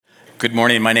Good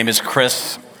morning. My name is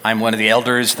Chris. I'm one of the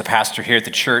elders, the pastor here at the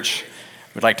church.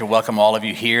 We'd like to welcome all of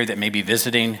you here that may be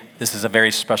visiting. This is a very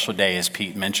special day, as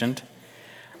Pete mentioned.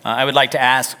 I would like to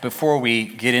ask, before we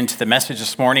get into the message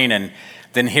this morning and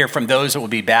then hear from those that will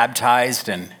be baptized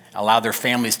and allow their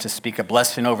families to speak a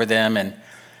blessing over them, and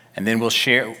then we'll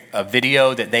share a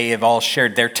video that they have all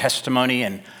shared their testimony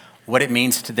and what it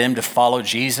means to them to follow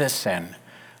Jesus and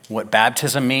what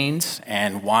baptism means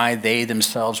and why they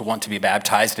themselves want to be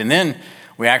baptized. And then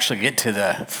we actually get to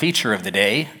the feature of the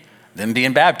day, them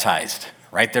being baptized,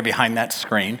 right there behind that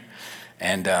screen.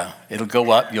 And it'll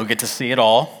go up. You'll get to see it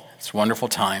all. It's a wonderful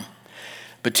time.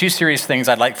 But two serious things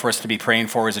I'd like for us to be praying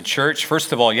for as a church.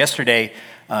 First of all, yesterday,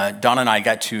 Don and I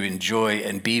got to enjoy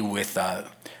and be with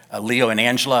Leo and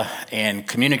Angela and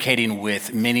communicating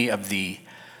with many of the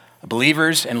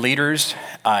believers and leaders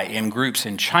in groups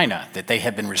in China that they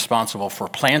have been responsible for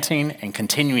planting and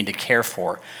continuing to care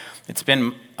for. It's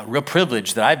been a real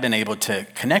privilege that I've been able to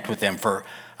connect with them for,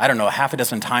 half a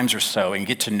dozen times or so and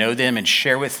get to know them and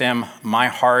share with them my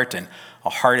heart and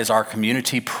a heart as our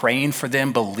community, praying for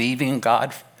them, believing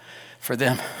God for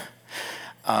them.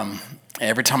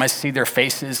 Every time I see their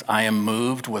faces, I am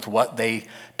moved with what they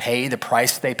pay, the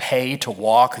price they pay to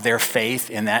walk their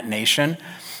faith in that nation.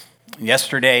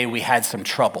 Yesterday, we had some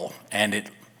trouble, and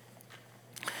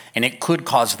it could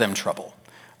cause them trouble.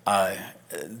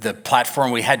 The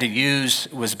platform we had to use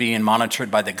was being monitored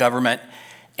by the government,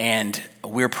 and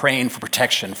we're praying for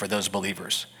protection for those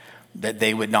believers, that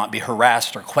they would not be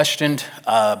harassed or questioned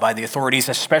by the authorities,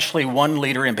 especially one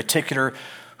leader in particular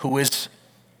who is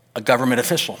a government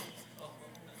official.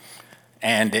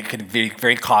 And it could be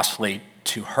very costly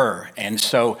to her. And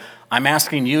so I'm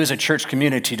asking you as a church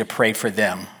community to pray for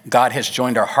them. God has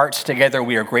joined our hearts together.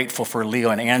 We are grateful for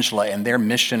Leo and Angela and their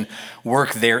mission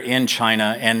work there in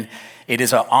China, and it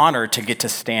is an honor to get to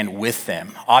stand with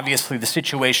them. Obviously, the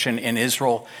situation in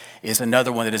Israel is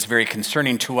another one that is very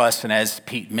concerning to us, and as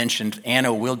Pete mentioned,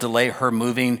 Anna will delay her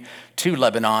moving to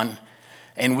Lebanon,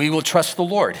 and we will trust the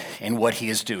Lord in what he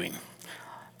is doing.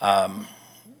 But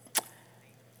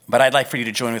I'd like for you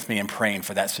to join with me in praying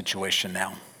for that situation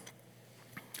now.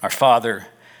 Our Father,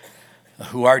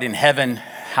 who art in heaven,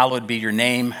 hallowed be your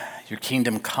name. Your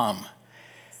kingdom come.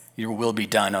 Your will be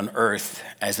done on earth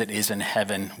as it is in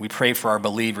heaven. We pray for our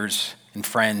believers and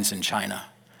friends in China.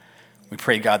 We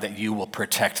pray, God, that you will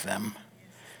protect them.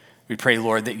 We pray,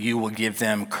 Lord, that you will give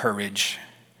them courage,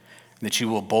 that you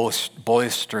will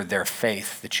bolster their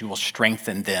faith, that you will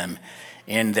strengthen them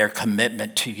in their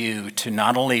commitment to you, to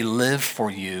not only live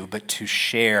for you, but to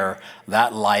share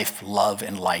that life, love,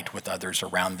 and light with others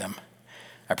around them.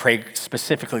 I pray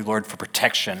specifically, Lord, for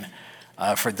protection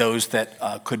for those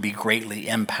that could be greatly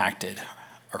impacted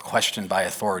or questioned by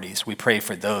authorities. We pray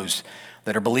for those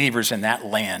that are believers in that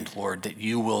land, Lord, that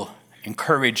you will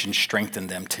encourage and strengthen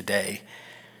them today.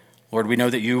 Lord, we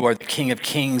know that you are the King of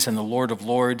Kings and the Lord of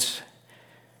Lords,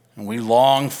 and we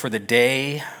long for the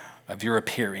day of your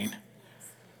appearing,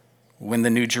 when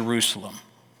the New Jerusalem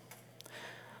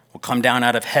will come down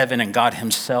out of heaven and God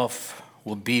himself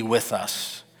will be with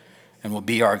us and will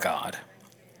be our God.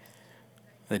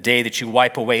 The day that you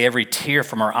wipe away every tear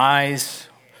from our eyes,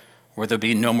 where there'll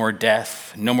be no more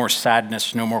death, no more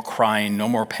sadness, no more crying, no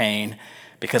more pain,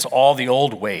 because all the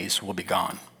old ways will be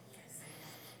gone.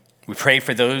 We pray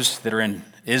for those that are in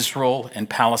Israel and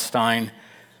Palestine,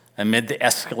 amid the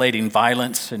escalating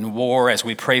violence and war, as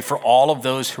we pray for all of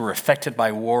those who are affected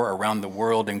by war around the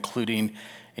world, including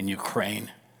in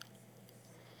Ukraine.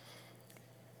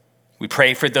 We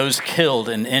pray for those killed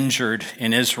and injured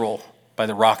in Israel by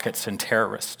the rockets and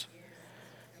terrorists.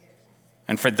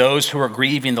 And for those who are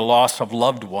grieving the loss of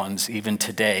loved ones even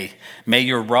today, may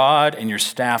your rod and your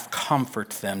staff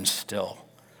comfort them still.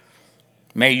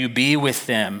 May you be with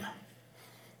them.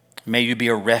 May you be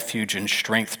a refuge and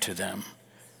strength to them.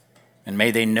 And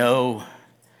may they know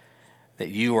that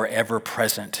you are ever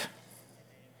present.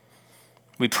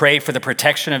 We pray for the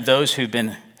protection of those who've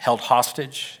been held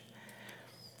hostage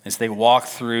as they walk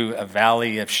through a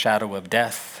valley of shadow of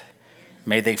death.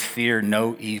 May they fear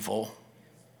no evil.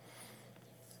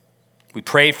 We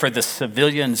pray for the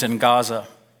civilians in Gaza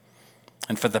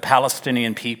and for the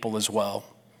Palestinian people as well.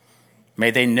 May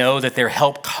they know that their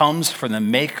help comes from the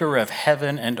maker of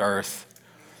heaven and earth.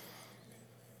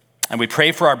 And we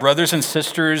pray for our brothers and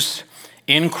sisters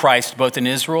in Christ, both in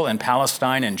Israel and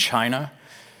Palestine and China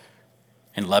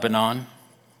and Lebanon,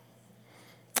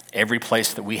 every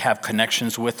place that we have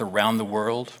connections with around the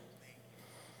world.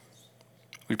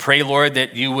 We pray, Lord,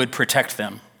 that you would protect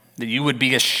them, that you would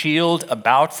be a shield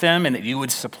about them, and that you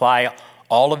would supply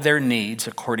all of their needs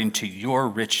according to your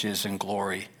riches and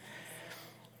glory.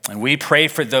 And we pray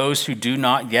for those who do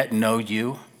not yet know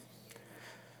you.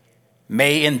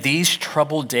 May in these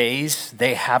troubled days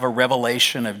they have a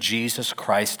revelation of Jesus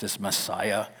Christ as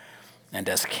Messiah and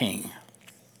as King,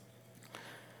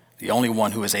 the only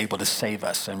one who is able to save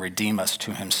us and redeem us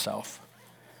to himself.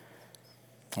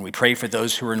 And we pray for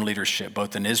those who are in leadership,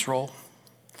 both in Israel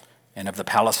and of the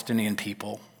Palestinian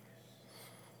people.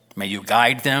 May you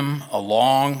guide them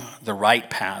along the right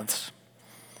paths.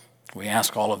 We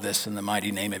ask all of this in the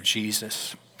mighty name of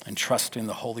Jesus and trust in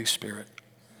the Holy Spirit.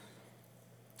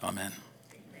 Amen.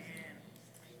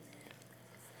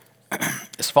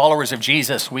 As followers of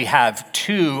Jesus, we have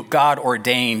two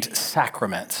God-ordained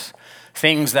sacraments,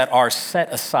 things that are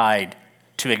set aside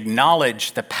to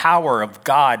acknowledge the power of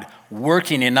God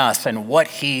working in us and what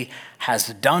he has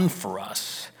done for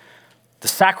us. The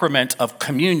sacrament of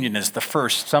communion is the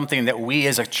first, something that we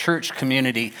as a church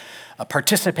community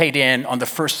participate in on the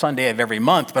first Sunday of every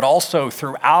month, but also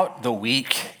throughout the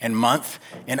week and month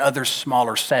in other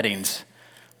smaller settings.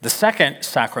 The second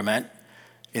sacrament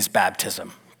is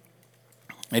baptism.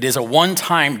 It is a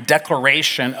one-time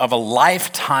declaration of a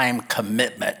lifetime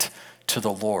commitment to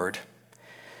the Lord.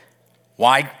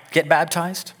 Why get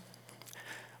baptized?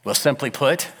 Well, simply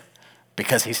put,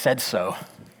 because he said so.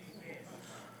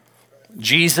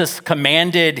 Jesus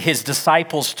commanded his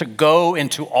disciples to go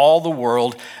into all the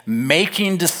world,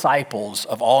 making disciples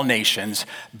of all nations,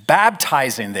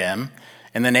 baptizing them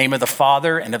in the name of the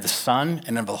Father and of the Son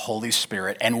and of the Holy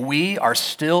Spirit. And we are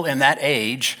still in that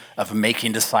age of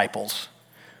making disciples.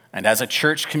 And as a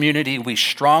church community, we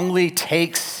strongly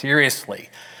take seriously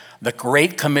the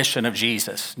great commission of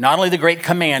Jesus. Not only the great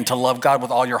command to love God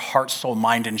with all your heart, soul,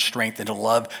 mind, and strength, and to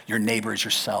love your neighbor as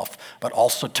yourself, but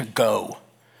also to go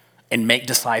and make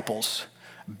disciples,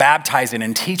 baptizing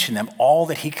and teaching them all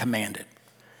that he commanded.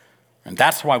 And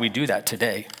that's why we do that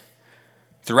today.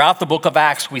 Throughout the book of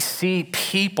Acts, we see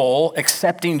people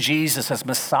accepting Jesus as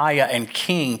Messiah and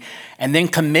King, and then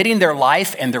committing their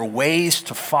life and their ways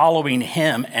to following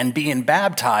him and being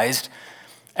baptized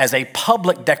as a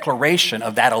public declaration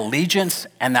of that allegiance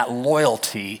and that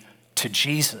loyalty to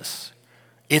Jesus.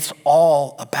 It's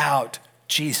all about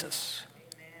Jesus.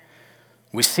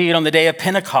 We see it on the day of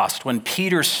Pentecost when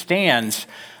Peter stands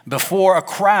before a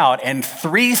crowd and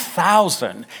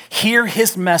 3,000 hear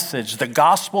his message, the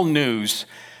gospel news,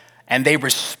 and they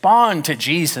respond to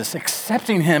Jesus,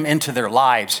 accepting him into their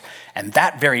lives. And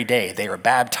that very day, they are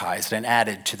baptized and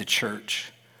added to the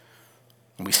church.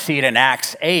 And we see it in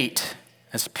Acts 8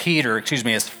 as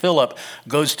Philip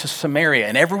goes to Samaria.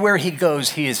 And everywhere he goes,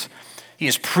 he is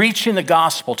preaching the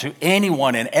gospel to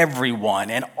anyone and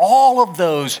everyone. And all of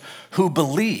those who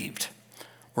believed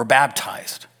were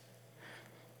baptized.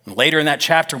 And later in that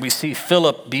chapter, we see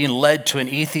Philip being led to an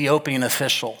Ethiopian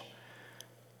official.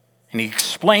 And he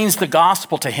explains the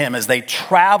gospel to him as they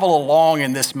travel along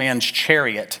in this man's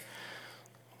chariot.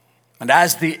 And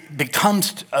as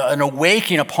becomes an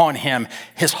awakening upon him,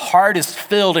 his heart is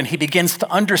filled and he begins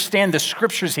to understand the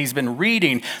scriptures he's been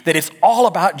reading, that it's all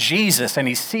about Jesus, and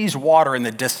he sees water in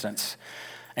the distance.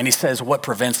 And he says, "What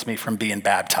prevents me from being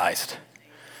baptized?"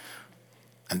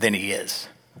 And then he is.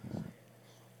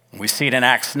 We see it in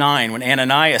Acts 9 when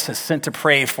Ananias is sent to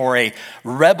pray for a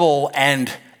rebel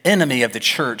and enemy of the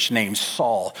church named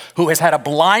Saul, who has had a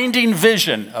blinding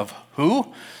vision of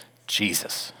who?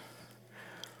 Jesus.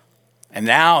 And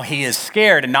now he is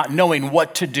scared and not knowing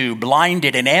what to do,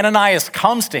 blinded. And Ananias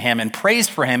comes to him and prays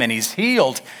for him, and he's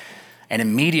healed. And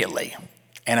immediately,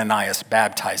 Ananias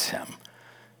baptizes him.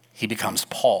 He becomes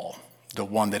Paul, the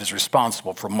one that is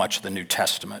responsible for much of the New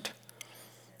Testament.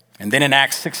 And then in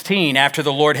Acts 16, after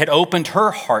the Lord had opened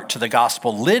her heart to the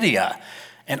gospel, Lydia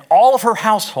and all of her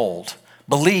household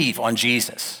believe on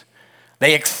Jesus.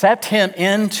 They accept him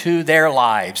into their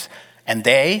lives, and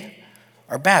they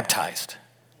are baptized.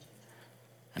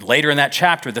 And later in that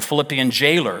chapter, the Philippian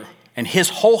jailer and his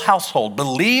whole household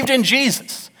believed in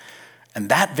Jesus. And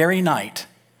that very night,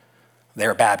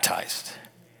 they're baptized.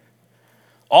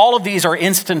 All of these are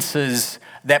instances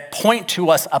that point to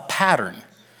us a pattern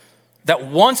that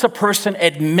once a person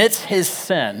admits his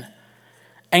sin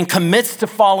and commits to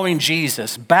following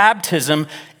Jesus, baptism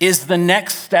is the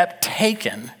next step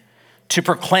taken to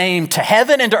proclaim to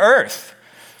heaven and to earth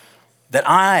that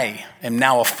I am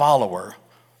now a follower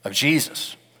of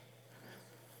Jesus.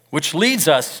 Which leads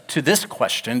us to this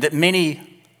question that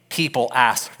many people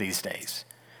ask these days.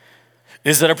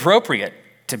 Is it appropriate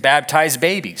to baptize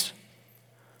babies,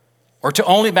 or to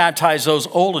only baptize those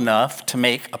old enough to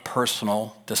make a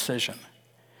personal decision?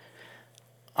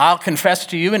 I'll confess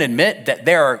to you and admit that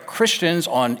there are Christians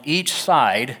on each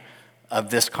side of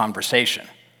this conversation.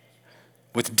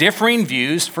 with differing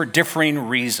views for differing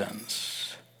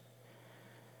reasons.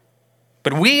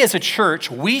 But we as a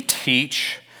church, we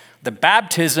teach that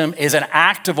baptism is an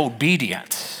act of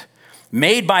obedience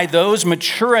made by those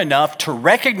mature enough to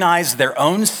recognize their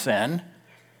own sin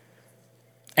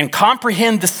and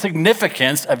comprehend the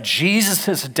significance of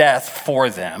Jesus' death for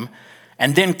them,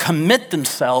 and then commit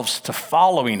themselves to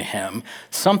following him,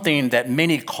 something that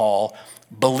many call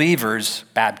believers'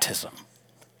 baptism.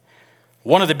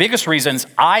 One of the biggest reasons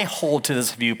I hold to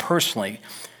this view personally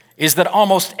is that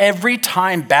almost every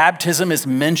time baptism is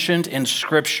mentioned in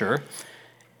Scripture,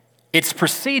 it's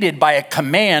preceded by a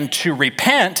command to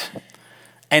repent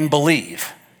and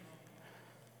believe.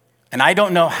 And I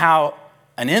don't know how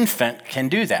an infant can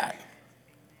do that.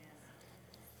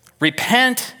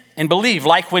 Repent and believe,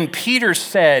 like when Peter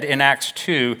said in Acts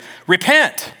 2,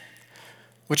 repent,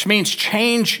 which means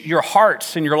change your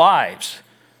hearts and your lives.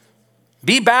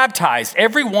 Be baptized,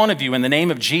 every one of you, in the name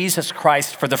of Jesus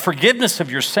Christ for the forgiveness of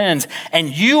your sins,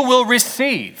 and you will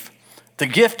receive the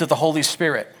gift of the Holy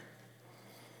Spirit.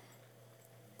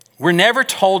 We're never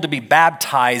told to be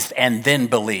baptized and then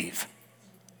believe,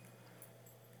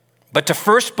 but to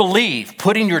first believe,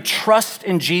 putting your trust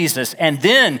in Jesus, and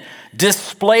then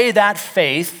display that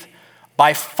faith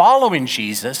by following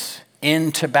Jesus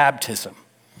into baptism.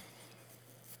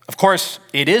 Of course,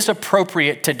 it is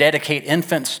appropriate to dedicate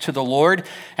infants to the Lord,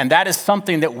 and that is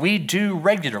something that we do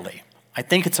regularly. I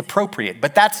think it's appropriate,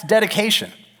 but that's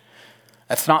dedication.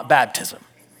 That's not baptism.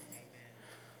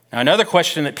 Now, another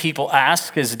question that people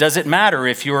ask is, does it matter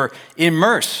if you're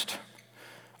immersed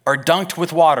or dunked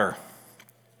with water?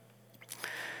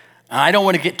 I don't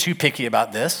want to get too picky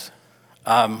about this.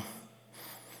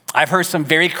 I've heard some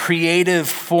very creative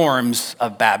forms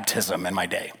of baptism in my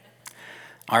day.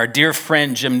 Our dear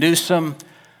friend Jim Newsom,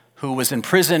 who was in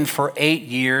prison for 8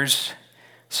 years,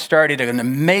 started an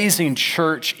amazing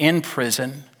church in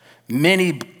prison.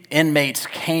 Many inmates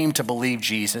came to believe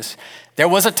Jesus. There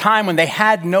was a time when they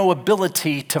had no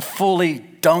ability to fully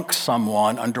dunk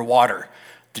someone underwater.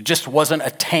 There just wasn't a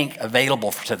tank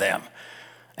available to them.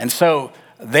 And so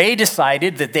they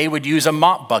decided that they would use a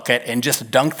mop bucket and just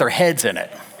dunk their heads in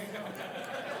it.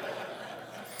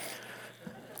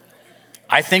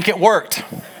 I think it worked.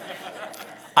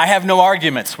 I have no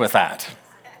arguments with that.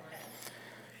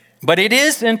 But it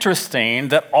is interesting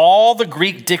that all the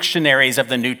Greek dictionaries of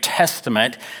the New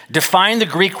Testament define the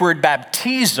Greek word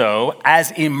baptizo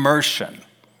as immersion.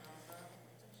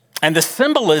 And the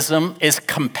symbolism is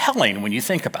compelling when you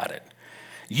think about it.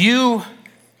 You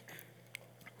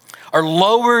are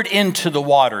lowered into the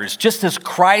waters, just as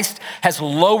Christ has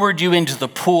lowered you into the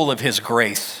pool of his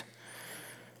grace,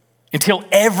 until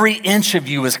every inch of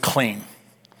you is clean.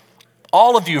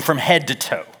 All of you from head to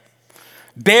toe.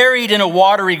 Buried in a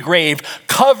watery grave,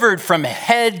 covered from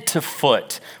head to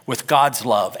foot with God's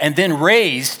love, and then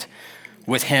raised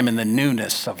with him in the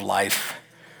newness of life,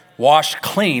 washed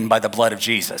clean by the blood of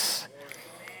Jesus.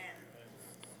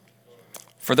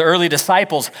 For the early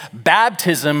disciples,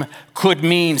 baptism could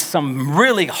mean some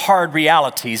really hard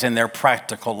realities in their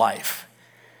practical life.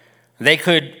 They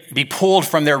could be pulled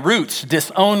from their roots,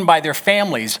 disowned by their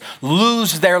families,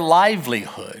 lose their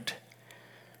livelihood.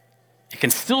 It can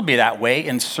still be that way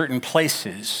in certain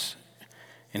places,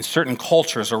 in certain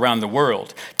cultures around the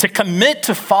world. To commit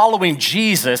to following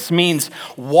Jesus means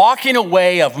walking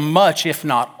away of much, if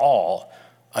not all,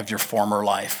 of your former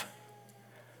life.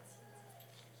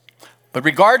 But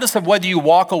regardless of whether you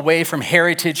walk away from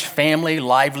heritage, family,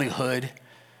 livelihood,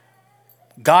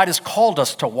 God has called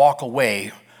us to walk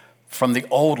away from the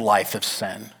old life of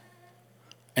sin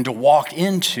and to walk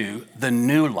into the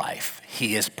new life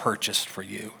he has purchased for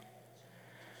you.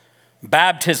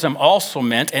 Baptism also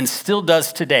meant, and still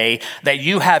does today, that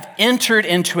you have entered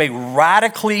into a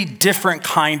radically different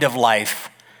kind of life.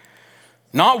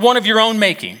 Not one of your own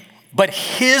making, but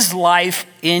his life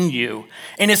in you.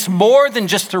 And it's more than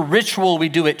just a ritual we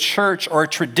do at church or a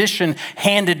tradition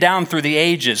handed down through the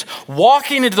ages.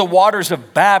 Walking into the waters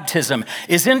of baptism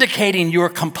is indicating your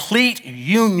complete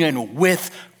union with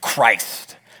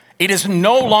Christ. It is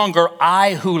no longer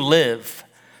I who live,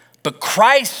 but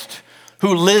Christ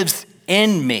who lives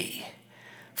in me.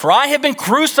 For I have been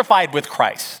crucified with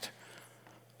Christ,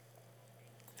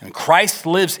 and Christ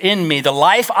lives in me. The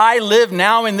life I live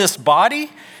now in this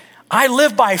body, I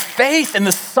live by faith in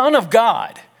the Son of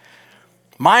God.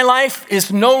 My life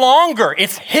is no longer,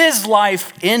 it's his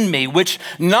life in me, which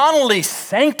not only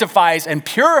sanctifies and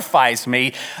purifies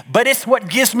me, but it's what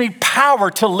gives me power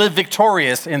to live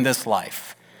victorious in this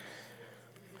life.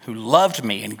 Who loved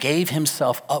me and gave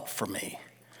himself up for me.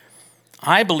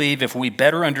 I believe if we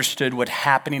better understood what's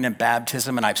happening in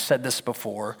baptism, and I've said this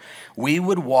before, we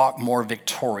would walk more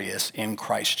victorious in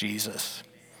Christ Jesus.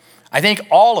 I think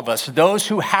all of us, those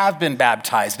who have been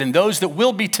baptized and those that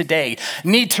will be today,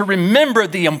 need to remember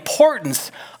the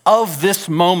importance of this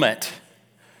moment.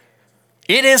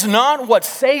 It is not what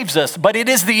saves us, but it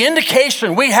is the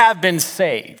indication we have been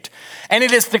saved. And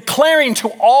it is declaring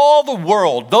to all the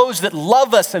world, those that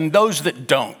love us and those that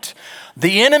don't,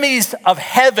 the enemies of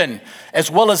heaven, as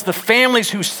well as the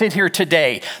families who sit here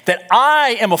today, that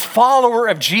I am a follower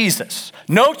of Jesus.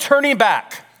 No turning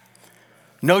back.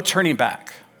 No turning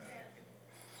back.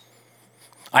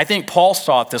 I think Paul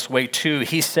saw it this way too.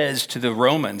 He says to the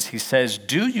Romans, he says,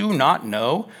 do you not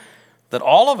know that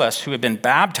all of us who have been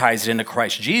baptized into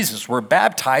Christ Jesus were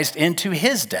baptized into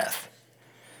his death?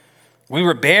 We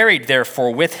were buried,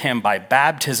 therefore, with him by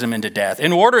baptism into death,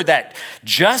 in order that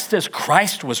just as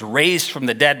Christ was raised from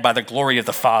the dead by the glory of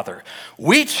the Father,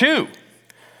 we too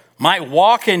might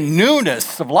walk in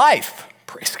newness of life.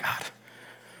 Praise God.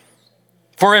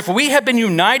 For if we have been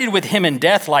united with him in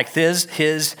death like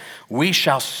his, we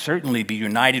shall certainly be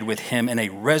united with him in a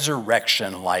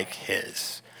resurrection like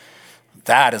his.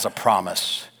 That is a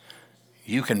promise.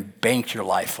 You can bank your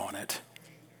life on it.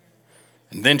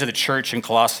 And then to the church in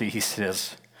Colossae, he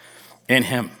says, in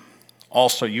him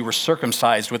also you were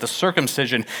circumcised with a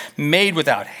circumcision made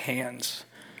without hands,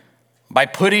 by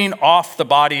putting off the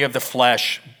body of the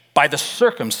flesh by the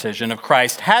circumcision of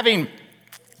Christ, having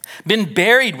been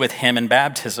buried with him in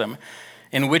baptism,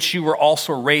 in which you were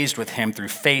also raised with him through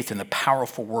faith in the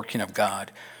powerful working of God,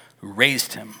 who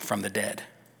raised him from the dead.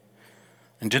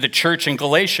 And to the church in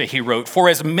Galatia, he wrote, for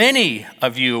as many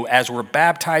of you as were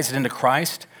baptized into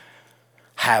Christ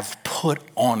have put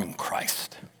on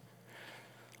Christ,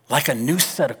 like a new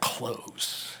set of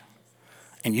clothes,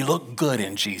 and you look good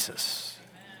in Jesus.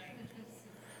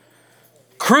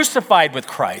 Crucified with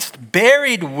Christ,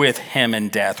 buried with him in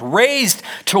death, raised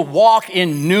to walk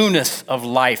in newness of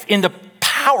life, in the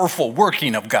powerful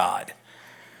working of God,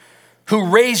 who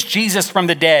raised Jesus from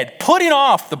the dead, putting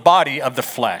off the body of the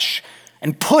flesh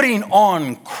and putting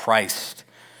on Christ.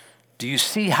 Do you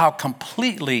see how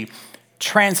completely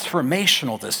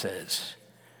transformational this is,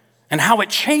 and how it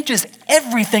changes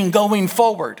everything going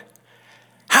forward?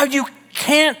 How you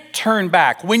can't turn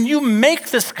back. When you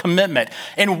make this commitment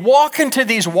and walk into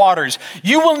these waters,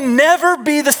 you will never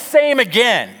be the same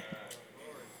again.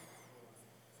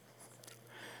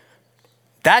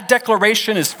 That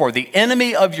declaration is for the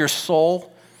enemy of your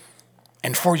soul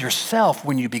and for yourself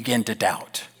when you begin to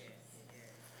doubt.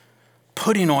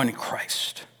 Putting on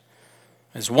Christ.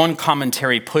 As one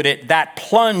commentary put it, that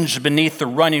plunge beneath the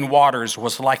running waters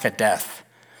was like a death.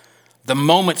 The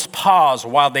moment's pause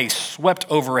while they swept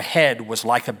overhead was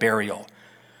like a burial.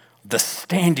 The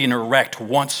standing erect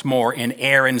once more in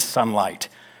air and sunlight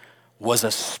was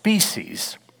a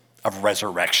species of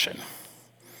resurrection.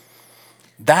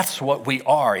 That's what we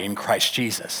are in Christ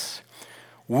Jesus.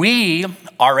 We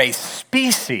are a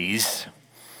species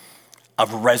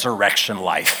of resurrection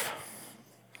life.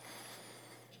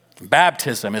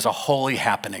 Baptism is a holy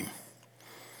happening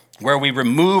where we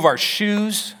remove our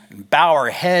shoes, and bow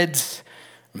our heads,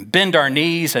 and bend our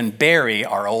knees, and bury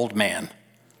our old man,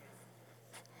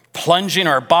 plunging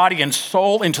our body and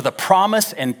soul into the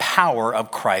promise and power of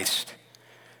Christ.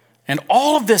 And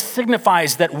all of this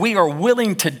signifies that we are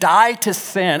willing to die to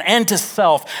sin and to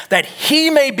self, that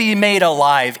he may be made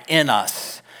alive in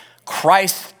us,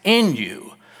 Christ in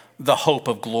you, the hope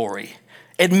of glory.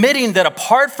 Admitting that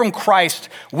apart from Christ,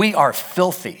 we are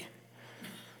filthy,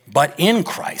 but in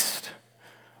Christ,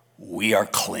 we are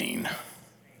clean.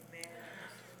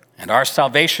 And our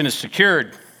salvation is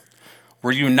secured.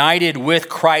 We're united with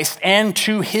Christ and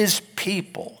to his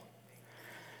people.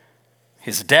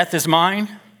 His death is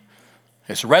mine.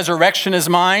 His resurrection is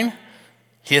mine.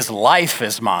 His life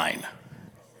is mine.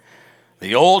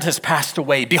 The old has passed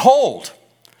away. Behold,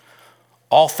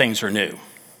 all things are new.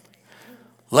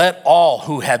 Let all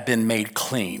who have been made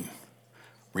clean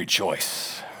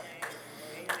rejoice.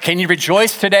 Can you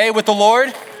rejoice today with the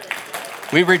Lord?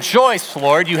 We rejoice,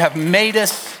 Lord, you have made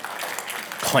us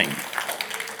clean.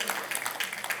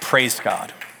 Praise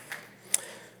God.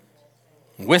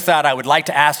 With that, I would like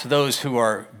to ask those who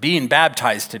are being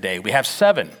baptized today. We have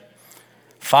 7,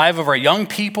 5 of our young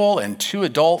people and 2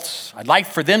 adults. I'd like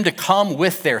for them to come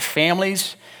with their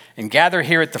families and gather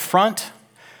here at the front.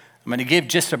 I'm going to give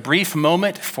just a brief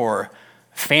moment for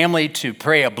family to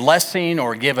pray a blessing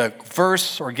or give a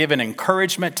verse or give an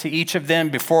encouragement to each of them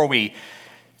before we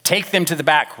take them to the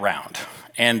background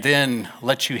and then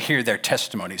let you hear their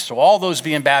testimony. So all those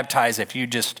being baptized, if you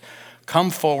just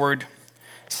come forward,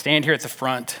 stand here at the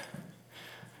front,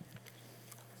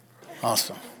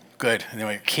 Awesome. Good.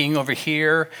 Anyway, King over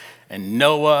here, and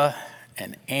Noah,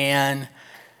 and Ann,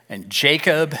 and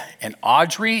Jacob, and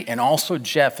Audrey, and also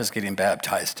Jeff is getting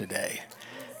baptized today.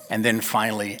 And then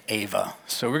finally, Ava.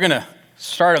 So we're going to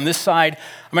start on this side.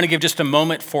 I'm going to give just a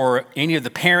moment for any of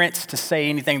the parents to say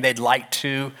anything they'd like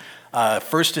to.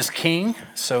 First is King.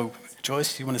 So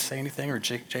Joyce, do you want to say anything, or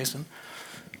Jason?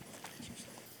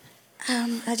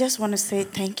 I just want to say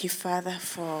thank you, Father,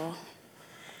 for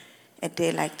a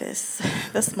day like this.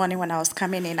 This morning when I was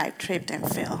coming in, I tripped and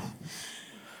fell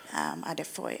at the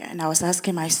foyer. And I was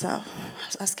asking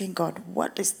God,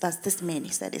 what does this mean? He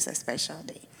said it's a special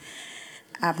day.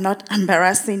 I'm not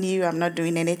embarrassing you. I'm not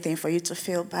doing anything for you to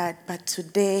feel bad. But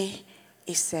today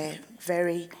is a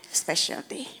very special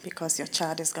day because your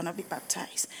child is going to be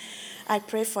baptized. I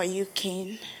pray for you,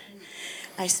 King.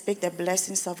 I speak the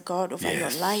blessings of God over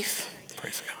your life.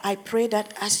 Praise God. I pray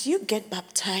that as you get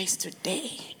baptized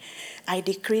today, I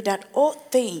decree that all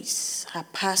things are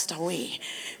passed away.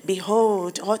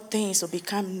 Behold, all things will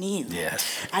become new.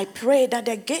 Yes. I pray that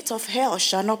the gates of hell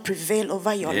shall not prevail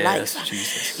over your life.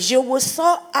 Jesus. You will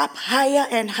soar up higher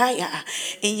and higher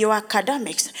in your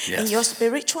academics, in your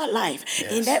spiritual life,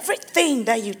 in everything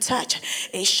that you touch.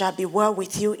 It shall be well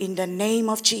with you in the name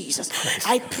of Jesus.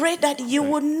 I pray that you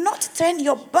will not turn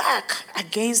your back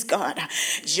against God.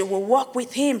 You will walk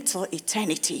with him till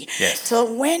eternity.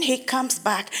 Till when he comes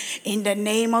back, in the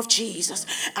name of Jesus.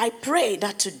 I pray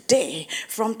that today,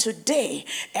 from today,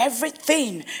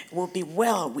 everything will be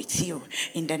well with you.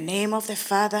 In the name of the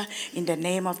Father, in the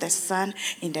name of the Son,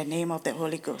 in the name of the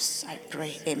Holy Ghost. I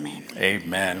pray. Amen.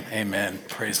 Amen. Amen.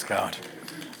 Praise God.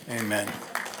 Amen.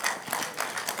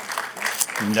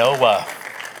 Noah.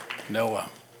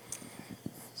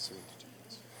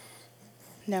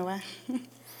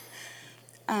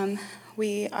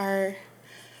 We are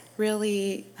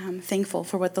really thankful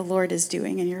for what the Lord is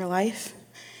doing in your life.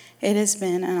 It has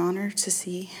been an honor to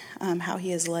see how he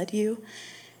has led you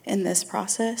in this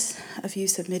process of you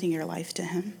submitting your life to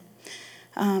him.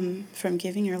 From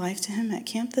giving your life to him at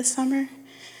camp this summer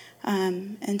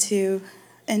and to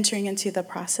entering into the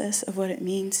process of what it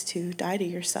means to die to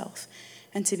yourself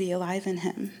and to be alive in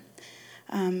him.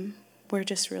 We're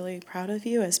just really proud of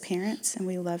you as parents, and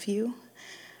we love you.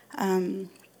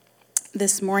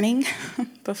 This morning,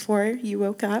 before you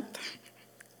woke up,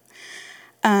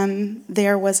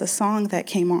 there was a song that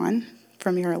came on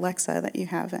from your Alexa that you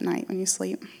have at night when you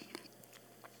sleep.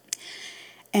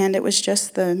 And it was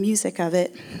just the music of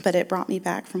it, but it brought me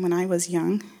back from when I was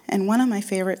young. And one of my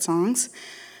favorite songs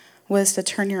was to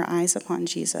Turn Your Eyes Upon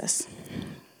Jesus.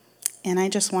 And I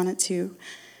just wanted to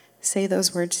say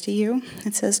those words to you.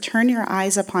 It says, turn your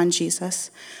eyes upon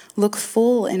Jesus, look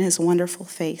full in his wonderful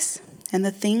face, and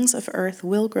the things of earth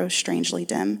will grow strangely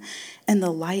dim in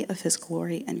the light of his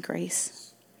glory and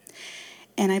grace.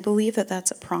 And I believe that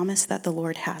that's a promise that the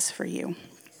Lord has for you.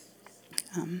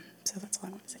 So that's all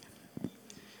I want to say.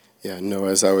 Yeah, no,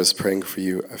 as I was praying for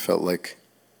you, I felt like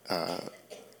I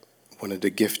wanted to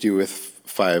gift you with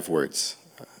 5 words.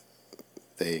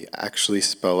 They actually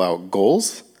spell out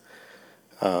goals.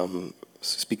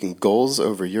 Speaking goals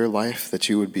over your life, that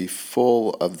you would be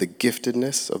full of the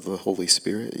giftedness of the Holy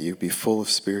Spirit, you'd be full of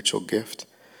spiritual gift,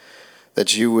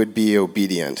 that you would be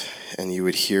obedient and you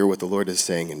would hear what the Lord is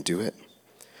saying and do it,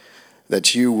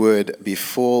 that you would be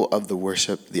full of the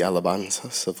worship, the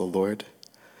alabanzas of the Lord,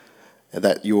 and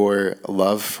that your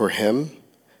love for him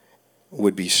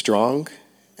would be strong,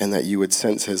 and that you would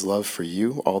sense his love for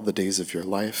you all the days of your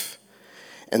life,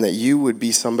 and that you would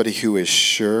be somebody who is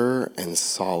sure and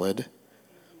solid,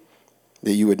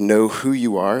 that you would know who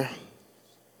you are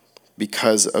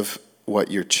because of what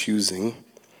you're choosing,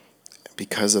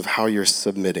 because of how you're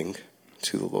submitting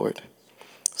to the Lord.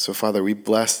 So, Father, we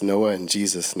bless Noah in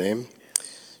Jesus' name.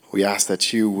 We ask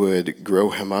that you would grow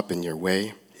him up in your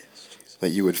way, that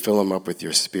you would fill him up with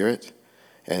your Spirit.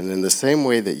 And in the same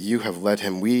way that you have led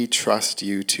him, we trust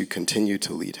you to continue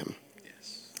to lead him.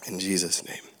 In Jesus'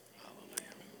 name.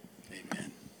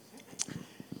 Amen.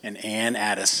 And Ann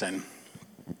Addison.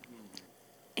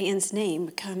 Ann's name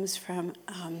comes from,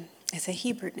 it's a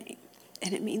Hebrew name,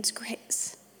 and it means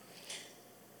grace.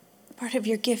 Part of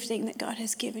your gifting that God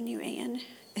has given you, Ann,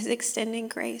 is extending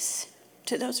grace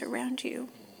to those around you,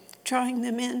 drawing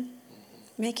them in,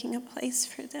 making a place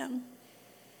for them,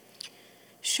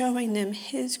 showing them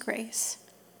his grace,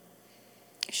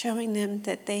 showing them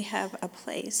that they have a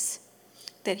place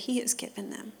that he has given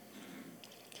them.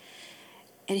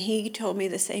 And he told me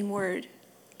the same word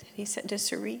that he said to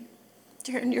Sari.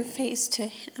 Turn your face to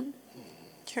him.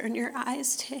 Turn your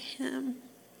eyes to him.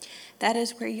 That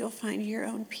is where you'll find your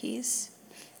own peace,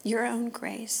 your own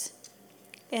grace.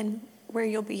 And where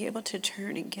you'll be able to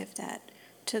turn and give that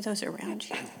to those around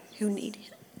you who need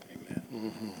it. Amen.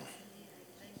 Mm-hmm.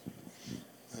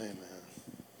 Amen.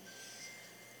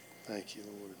 Thank you,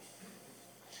 Lord.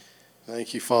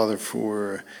 Thank you, Father,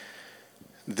 for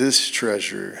this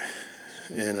treasure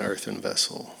in earthen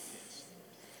vessel.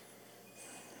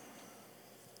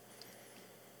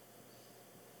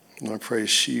 And I pray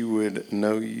she would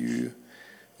know you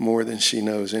more than she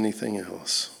knows anything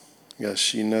else. God,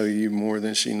 she know you more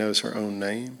than she knows her own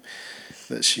name,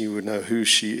 that she would know who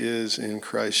she is in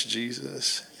Christ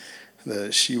Jesus,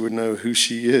 that she would know who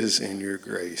she is in your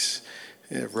grace,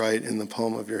 right in the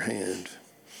palm of your hand.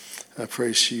 I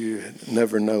pray she would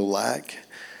never know lack.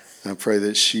 I pray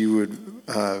that she would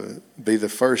be the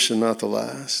first and not the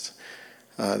last,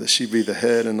 that she be the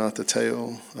head and not the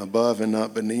tail, above and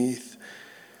not beneath,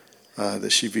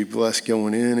 that she be blessed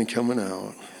going in and coming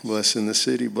out, blessed in the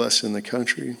city, blessed in the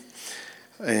country,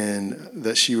 and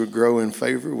that she would grow in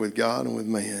favor with God and with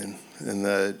man, and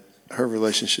that her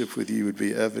relationship with you would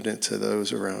be evident to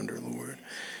those around her, Lord.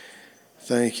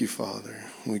 Thank you, Father.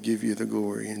 We give you the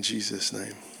glory in Jesus'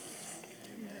 name.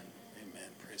 Amen. Amen.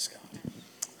 Praise God.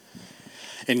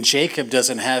 And Jacob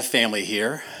doesn't have family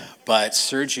here, but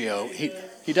Sergio,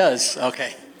 he does.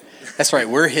 Okay. That's right.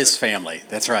 We're his family.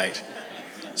 That's right.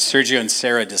 Sergio and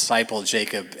Sarah discipled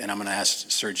Jacob, and I'm going to ask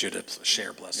Sergio to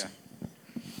share blessing. Yeah.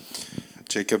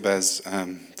 Jacob, as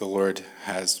the Lord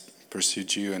has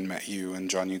pursued you and met you and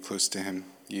drawn you close to him,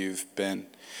 you've been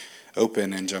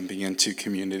open and jumping into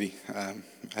community,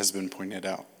 has been pointed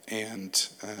out, and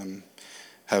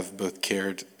have both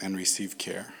cared and received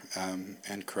care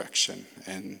and correction.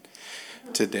 And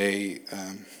today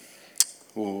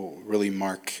will really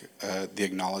mark the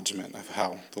acknowledgement of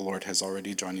how the Lord has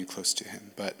already drawn you close to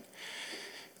him, but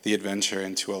the adventure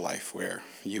into a life where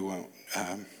you won't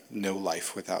know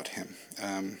life without him.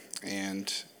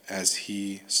 And as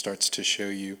he starts to show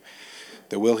you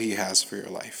the will he has for your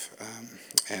life,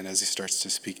 and as he starts to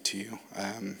speak to you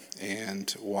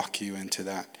and walk you into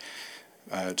that,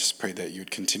 just pray that you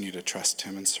would continue to trust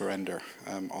him and surrender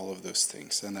all of those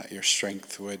things, and that your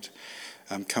strength would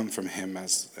come from him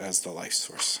as the life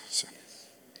source. So.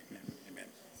 Amen. Amen.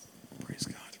 Praise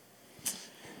God.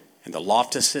 And the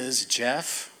Loftuses,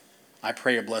 Jeff, I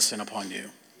pray a blessing upon you.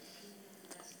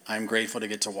 I'm grateful to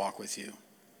get to walk with you.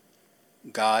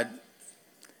 God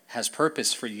has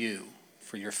purpose for you,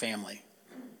 for your family.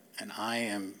 And I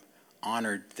am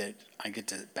honored that I get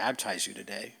to baptize you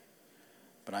today.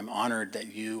 But I'm honored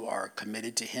that you are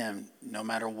committed to him no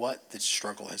matter what the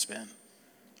struggle has been.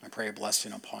 I pray a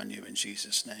blessing upon you in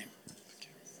Jesus' name.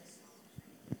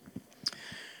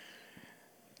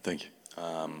 Thank you.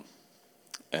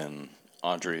 And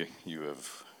Audrey, you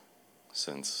have,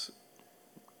 since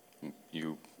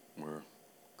you were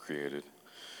created,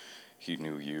 he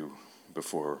knew you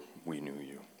before we knew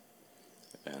you.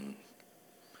 And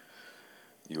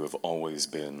you have always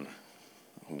been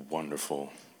a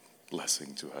wonderful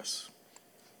blessing to us,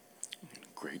 a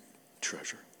great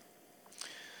treasure.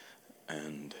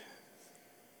 And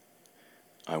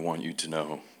I want you to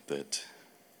know that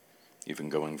even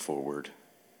going forward,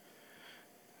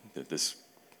 that this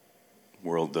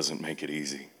world doesn't make it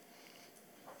easy,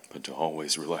 but to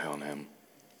always rely on him.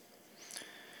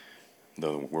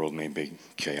 Though the world may be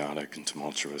chaotic and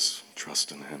tumultuous,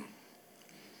 trust in him.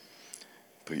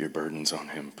 Put your burdens on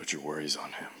him, put your worries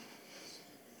on him.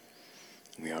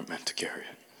 We aren't meant to carry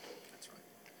it. That's right.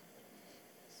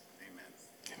 Amen.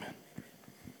 Amen.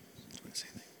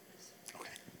 Okay.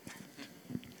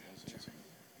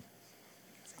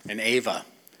 And Ava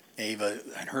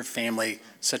and her family,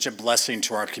 such a blessing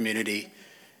to our community.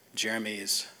 Jeremy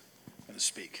is going to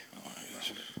speak.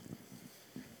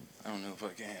 I don't know if I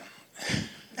can.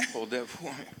 Hold that for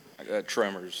me. I got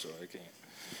tremors, so I can't.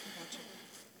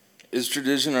 It's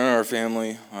tradition in our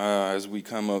family, as we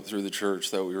come up through the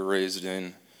church that we were raised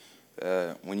in,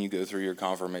 when you go through your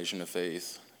confirmation of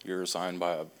faith, you're assigned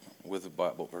with a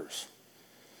Bible verse.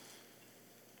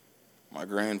 My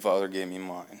grandfather gave me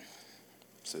mine.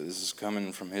 So this is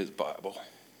coming from his Bible,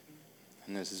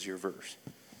 and this is your verse.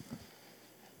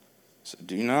 So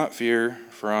do not fear,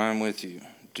 for I am with you.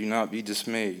 Do not be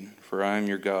dismayed, for I am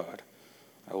your God.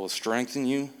 I will strengthen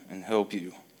you and help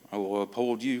you. I will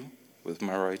uphold you with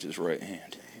my righteous right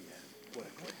hand. Amen. What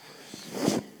a great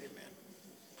verse. Amen.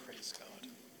 Praise God.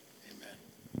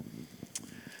 Amen.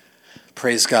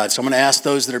 Praise God. So I'm going to ask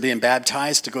those that are being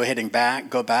baptized to go ahead and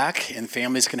go back, and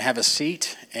families can have a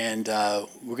seat. And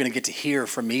we're going to get to hear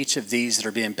from each of these that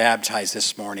are being baptized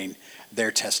this morning,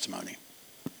 their testimony.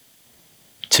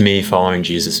 To me, following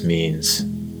Jesus means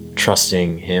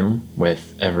trusting him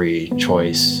with every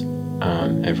choice,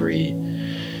 every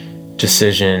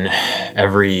decision,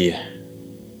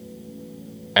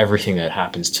 everything that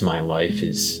happens to my life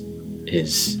is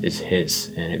his,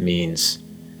 and it means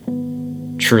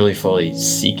truly fully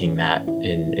seeking that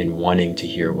and wanting to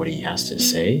hear what he has to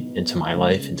say into my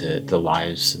life, into the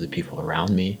lives of the people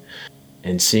around me,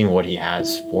 and seeing what he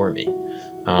has for me.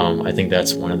 I think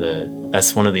that's one of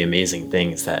the amazing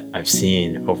things that I've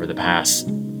seen over the past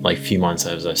few months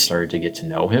as I started to get to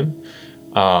know him.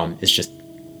 Is just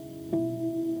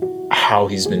how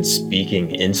he's been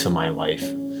speaking into my life.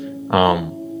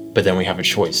 But then we have a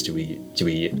choice. Do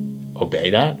we obey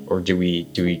that, or do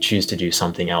we choose to do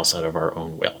something else out of our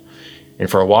own will? And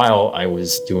for a while, I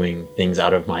was doing things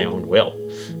out of my own will,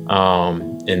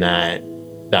 and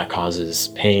that causes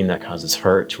pain, that causes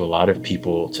hurt to a lot of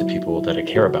people, to people that I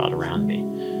care about around me.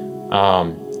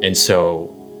 And so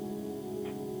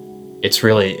it's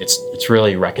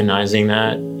really recognizing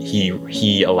that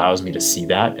he allows me to see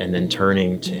that, and then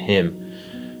turning to him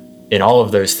in all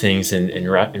of those things, and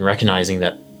recognizing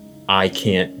that I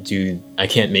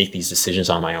can't make these decisions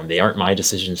on my own. They aren't my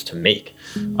decisions to make.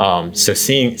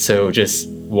 So just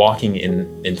walking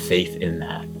in faith in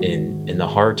that, in the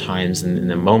hard times and in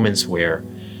the moments where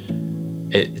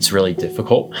it's really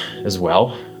difficult as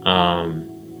well,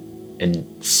 and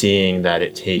seeing that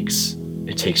it takes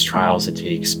trials, it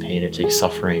takes pain, it takes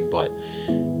suffering, but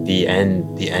the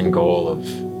end goal of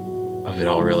it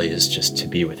all really is just to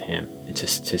be with him, and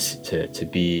to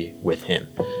be with him.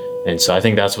 And so I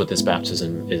think that's what this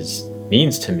baptism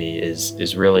means to me,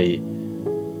 is really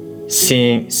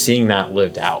seeing that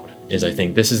lived out. Is I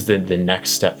think this is the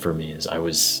next step for me. Is I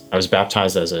was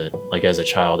baptized as a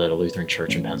child at a Lutheran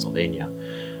church in Pennsylvania,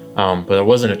 but it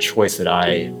wasn't a choice that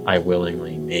I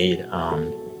willingly made.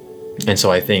 And so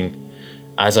I think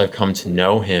as I've come to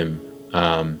know him,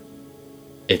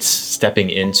 it's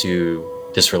stepping into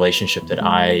this relationship that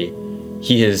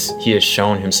he has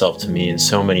shown himself to me in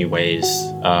so many ways,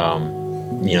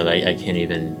 that I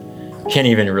can't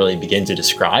even really begin to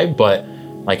describe, but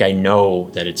I know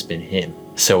that it's been him.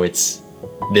 So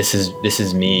this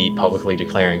is me publicly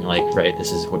declaring,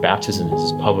 this is what baptism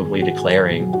is publicly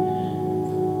declaring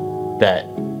that,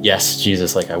 yes,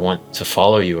 Jesus, I want to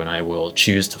follow you, and I will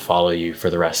choose to follow you for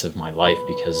the rest of my life,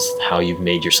 because how you've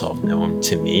made yourself known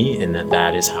to me, and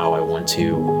that is how I want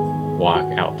to walk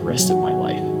out the rest of my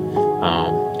life.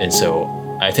 And so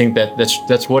I think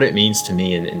that's what it means to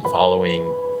me in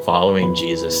following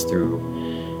Jesus through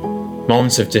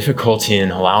moments of difficulty,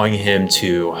 and allowing him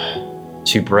to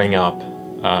bring up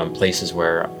places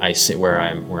where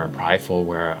I'm prideful,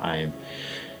 where I'm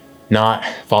not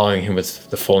following him with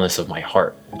the fullness of my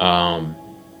heart.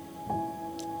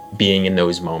 Being in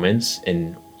those moments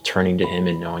and turning to him,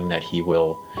 and knowing that he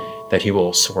will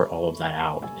sort all of that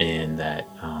out, and that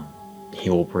he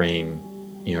will bring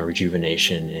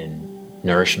rejuvenation and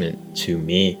nourishment to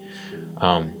me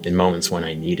in moments when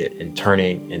I need it, and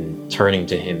turning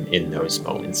to him in those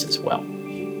moments as well.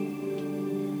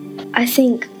 I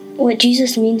think what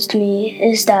Jesus means to me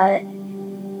is that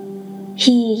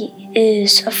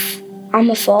I'm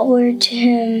a follower to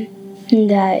him, and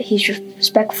that he's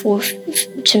respectful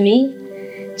to me.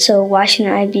 So why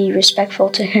shouldn't I be respectful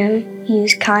to him? He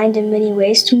is kind in many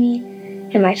ways to me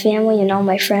and my family and all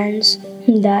my friends,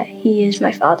 and that he is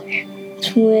my father.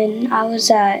 When I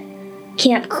was at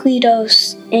Camp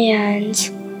Cletos, and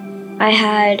I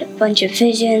had a bunch of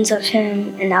visions of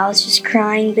him, and I was just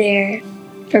crying there,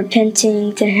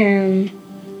 repenting to him,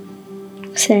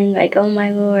 saying oh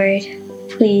my Lord,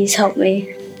 please help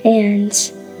me, and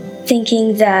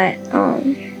thinking that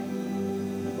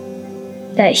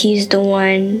he's the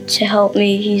one to help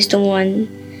me, he's the one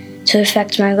to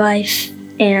affect my life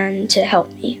and to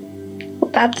help me.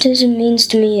 What baptism means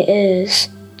to me is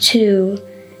to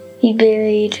be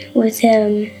buried with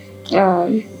him,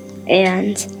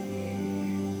 and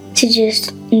to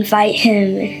just invite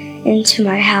him into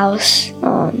my house,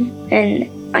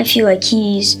 and I feel like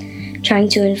he's trying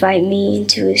to invite me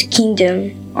into his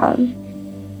kingdom,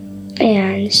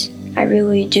 and I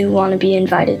really do want to be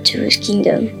invited to his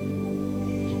kingdom.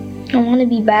 I want to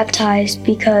be baptized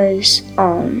because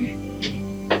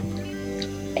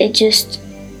it just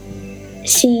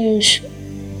seems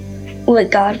what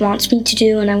God wants me to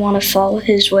do, and I want to follow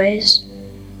his ways,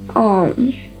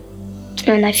 and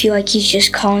I feel like he's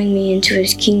just calling me into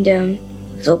his kingdom,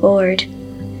 the Lord,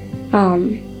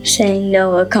 saying,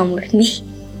 Noah, come with me.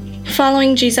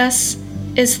 Following Jesus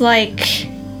is like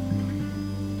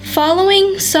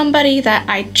following somebody that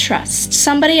I trust,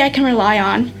 somebody I can rely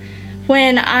on.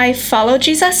 When I follow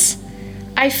Jesus,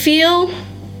 I feel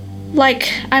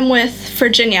like I'm with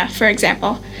Virginia, for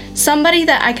example, somebody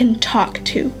that I can talk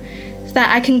to,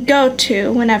 that I can go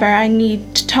to whenever I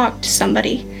need to talk to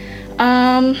somebody.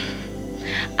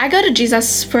 I go to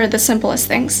Jesus for the simplest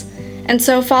things. And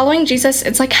so following Jesus,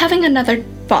 it's like having another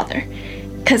father,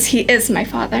 because he is my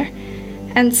father.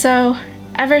 And so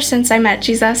ever since I met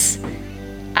Jesus,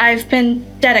 I've been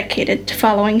dedicated to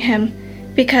following him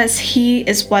because he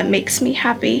is what makes me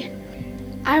happy.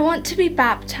 I want to be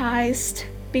baptized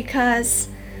because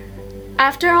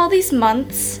after all these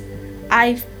months,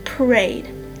 I've prayed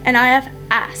and I have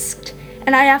asked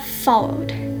and I have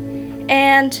followed.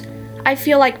 And I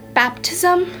feel like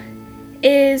baptism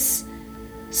is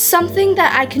something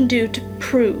that I can do to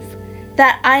prove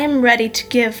that I am ready to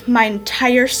give my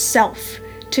entire self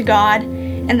to God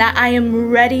and that I am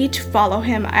ready to follow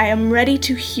him. I am ready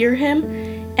to hear him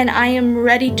and I am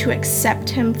ready to accept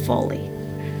him fully.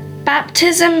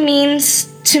 Baptism means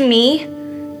to me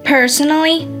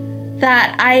personally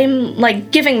that I'm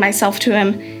like giving myself to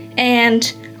him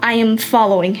and I am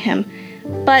following him.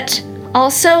 But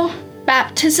also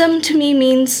baptism to me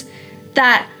means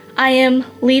that I am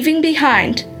leaving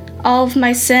behind all of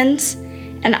my sins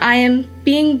and I am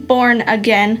being born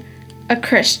again a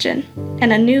Christian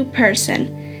and a new person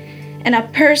and a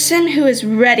person who is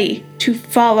ready to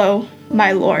follow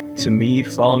my Lord. To me,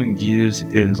 following Jesus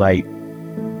is like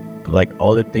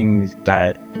all the things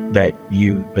that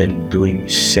you've been doing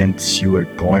since you were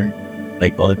born,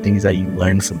 like all the things that you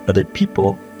learned from other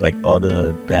people, like all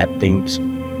the bad things,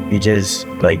 you just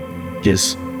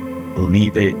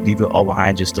leave it all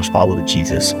behind just to follow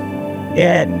Jesus.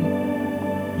 And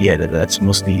yeah, that's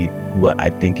mostly what I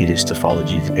think it is to follow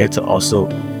Jesus, and to also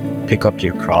pick up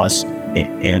your cross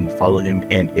and follow him.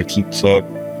 And if you can't,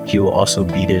 he will also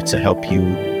be there to help you,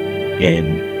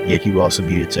 and yeah, he will also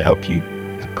be there to help you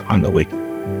on the way.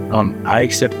 I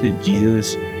accepted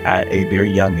Jesus at a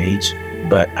very young age,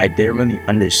 but I didn't really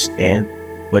understand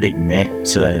what it meant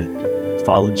to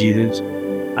follow Jesus.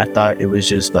 I thought it was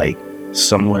just like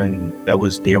someone that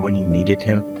was there when you needed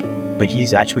him, but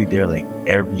he's actually there like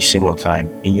every single time,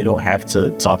 and you don't have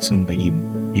to talk to him, but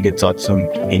you can talk to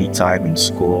him anytime in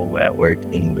school, at work,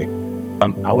 anywhere.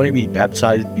 I want to be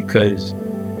baptized because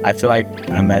I feel like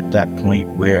I'm at that point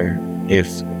where if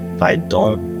I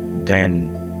don't,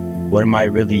 then what am I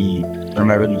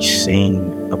really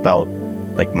saying about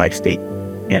like my faith?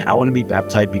 And I want to be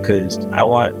baptized because I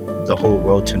want the whole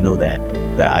world to know that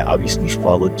I obviously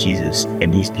follow Jesus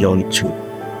and he's the only truth.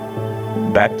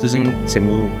 Baptism to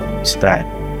me is that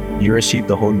you receive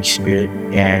the Holy Spirit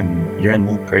and you're a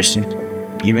new person.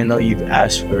 Even though you've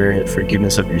asked for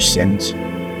forgiveness of your sins,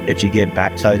 if you get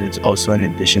baptized, it's also an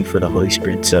addition for the Holy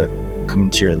Spirit to come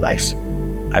into your life.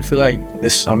 I feel like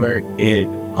this summer,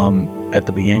 at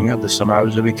the beginning of the summer, I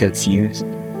was really confused,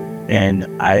 and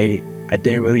I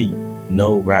didn't really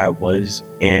know where I was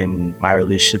in my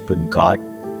relationship with God.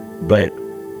 But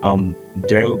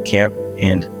during camp,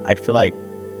 and I feel like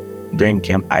during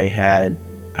camp, I had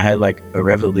like a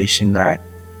revelation that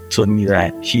told me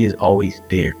that he is always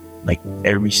there, like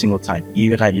every single time,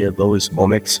 even at your lowest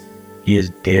moments, he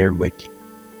is there with you.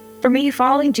 For me,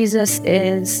 following Jesus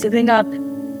is giving up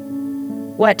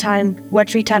what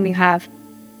free time you have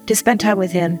to spend time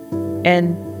with him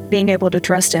and being able to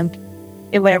trust him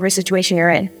in whatever situation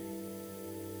you're in.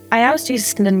 I asked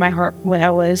Jesus in my heart when I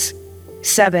was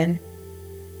 7,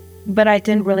 but I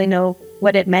didn't really know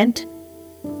what it meant.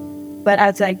 But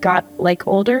as I got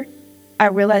older, I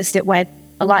realized it went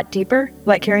a lot deeper,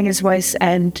 like hearing his voice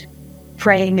and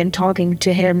praying and talking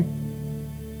to him.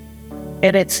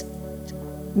 And it's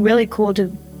really cool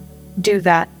to do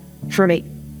that for me.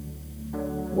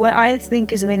 What I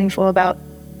think is meaningful about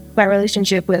my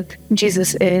relationship with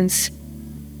Jesus is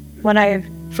when I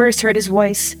first heard his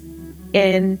voice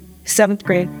in 7th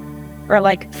grade, or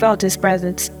felt his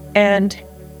presence, and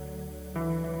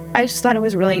I just thought it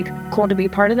was really cool to be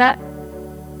part of that.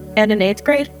 And in 8th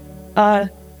grade, I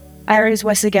heard his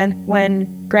voice again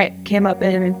when Grant came up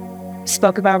and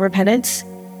spoke about repentance,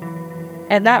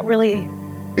 and that really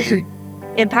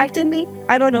impacted me.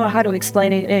 I don't know how to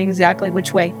explain it in exactly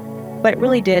which way, but it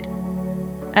really did,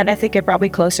 and I think it brought me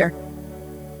closer.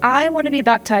 I want to be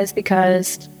baptized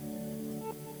because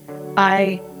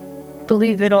I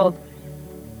believe it'll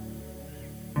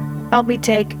help me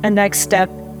take a next step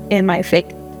in my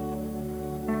faith.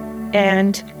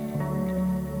 And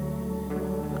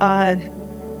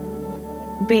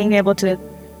being able to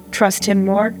trust him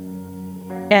more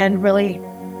and really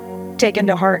take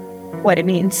into heart what it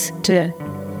means to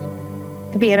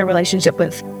be in a relationship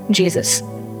with Jesus.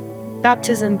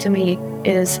 Baptism to me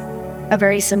is a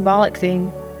very symbolic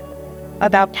thing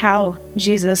about how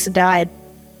Jesus died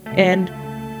and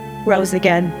rose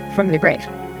again from the grave.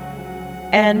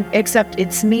 and except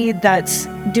it's me that's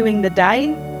doing the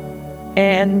dying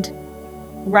and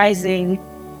rising,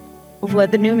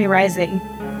 with the new me rising,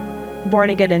 born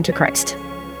again into Christ.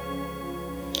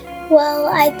 Well,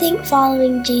 I think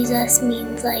following Jesus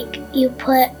means like you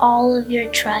put all of your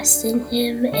trust in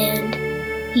him and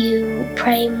you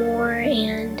pray more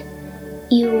and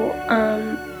you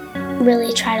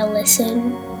really try to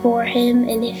listen for him,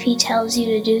 and if he tells you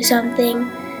to do something,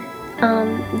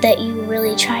 that you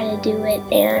really try to do it,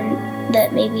 and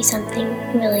that maybe something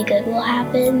really good will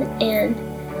happen, and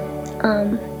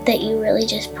that you really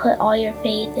just put all your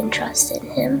faith and trust in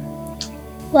him.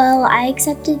 Well, I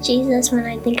accepted Jesus when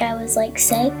I think I was like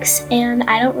 6, and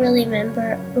I don't really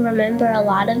remember a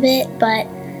lot of it, but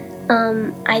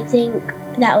I think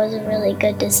that was a really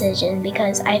good decision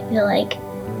because I feel like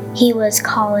he was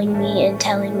calling me and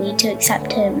telling me to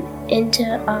accept him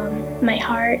into my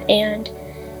heart, and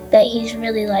that he's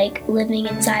really like living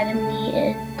inside of me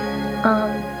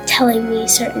and telling me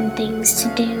certain things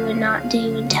to do and not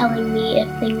do, and telling me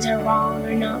if things are wrong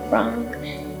or not wrong,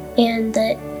 and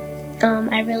that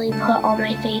I really put all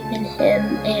my faith in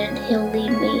him and he'll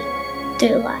lead me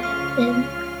through life. And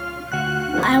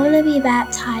I want to be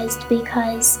baptized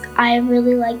because I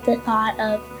really like the thought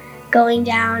of going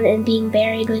down and being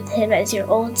buried with him as your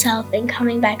old self and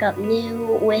coming back up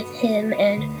new with him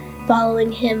and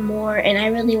following him more. And I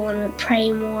really want to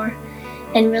pray more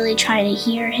and really try to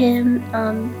hear him.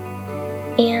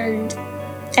 And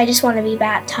I just want to be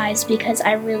baptized because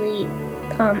I really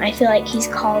I feel like he's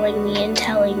calling me and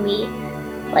telling me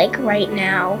like right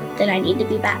now that I need to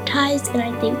be baptized, and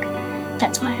I think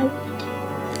that's why I want to.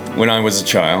 When I was a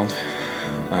child,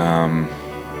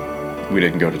 we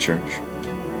didn't go to church.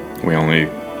 We only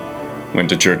went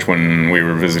to church when we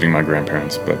were visiting my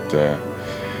grandparents, but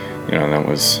that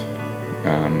was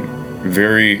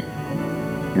very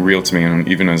real to me, and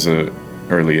even as an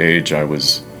early age, I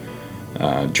was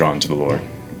drawn to the Lord.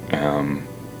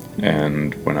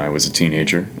 And when I was a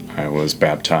teenager, I was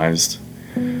baptized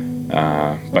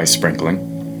by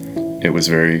sprinkling. It was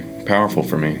very powerful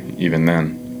for me, even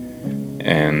then.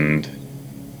 And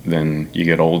then you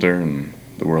get older, and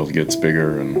the world gets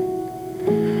bigger, and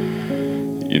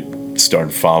you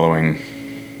start following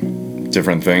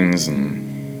different things,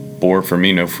 and bore for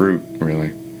me no fruit,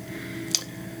 really.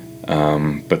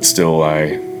 But still,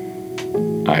 I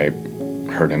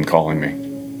heard him calling me.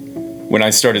 When I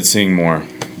started seeing more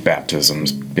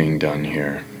baptisms being done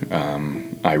here,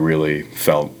 I really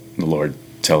felt the Lord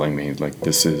telling me, like,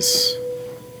 this is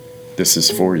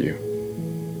for you.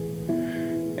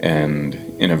 And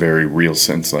in a very real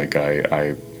sense, like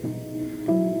I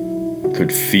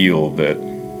could feel that,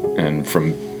 and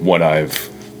from what I've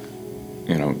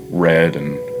read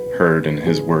and heard in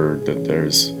his word, that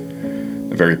there's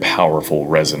a very powerful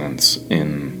resonance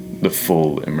in the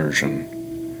full immersion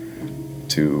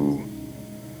to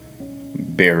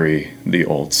bury the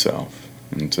old self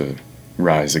and to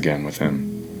rise again with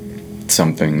him. It's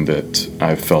something that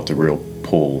I've felt a real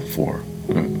pull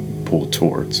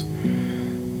towards.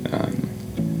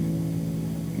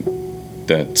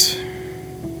 That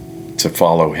to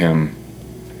follow him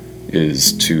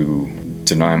is to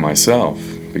deny myself,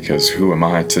 because who am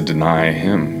I to deny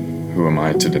him? Who am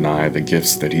I to deny the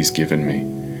gifts that he's given me?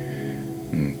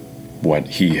 And what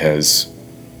he has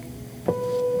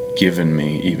given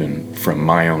me, even from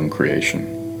my own creation.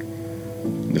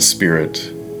 The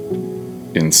spirit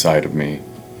inside of me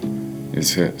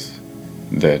is his.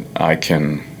 That I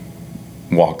can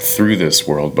walk through this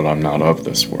world, but I'm not of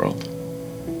this world.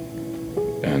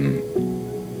 And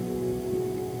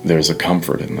there's a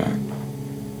comfort in that.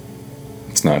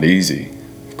 It's not easy,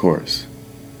 of course,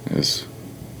 as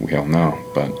we all know,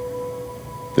 but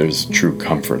there's true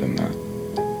comfort in that.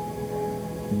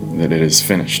 That it is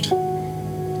finished,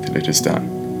 that it is done,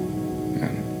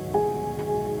 and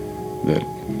that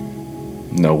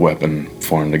no weapon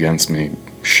formed against me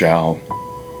shall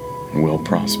and will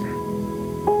prosper.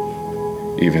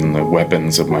 Even the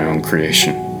weapons of my own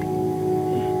creation,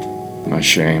 my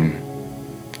shame,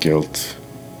 guilt,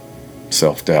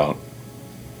 self-doubt,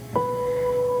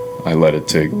 I let it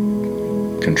take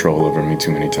control over me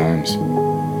too many times.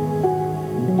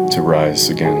 To rise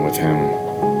again with him,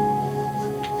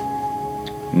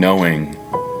 knowing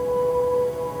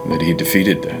that he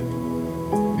defeated death,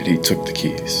 that he took the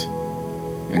keys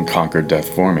and conquered death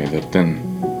for me, that then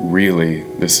really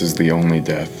this is the only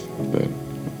death that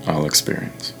I'll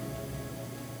experience.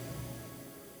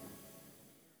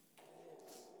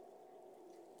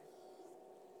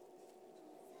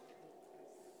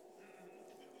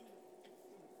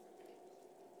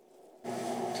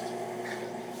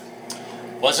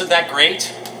 Wasn't that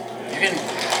great? You can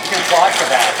applaud for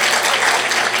that.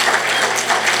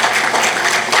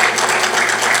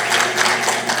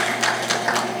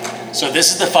 So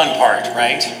this is the fun part,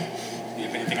 right? You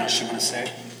have anything else you want to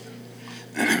say?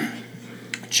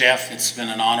 Jeff, it's been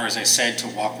an honor, as I said, to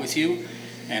walk with you,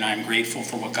 and I'm grateful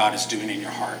for what God is doing in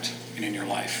your heart and in your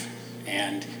life.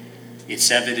 And it's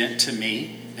evident to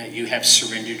me that you have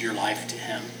surrendered your life to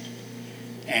him.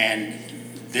 And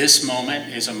this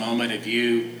moment is a moment of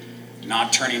you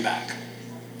not turning back,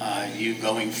 you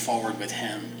going forward with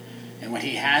him. And what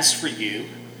he has for you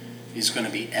is going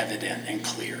to be evident and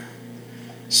clear.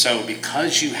 So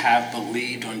because you have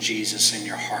believed on Jesus in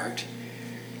your heart,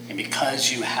 and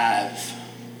because you have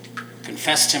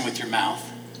confessed him with your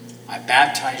mouth, I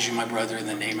baptize you, my brother, in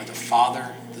the name of the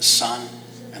Father, the Son,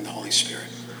 and the Holy Spirit.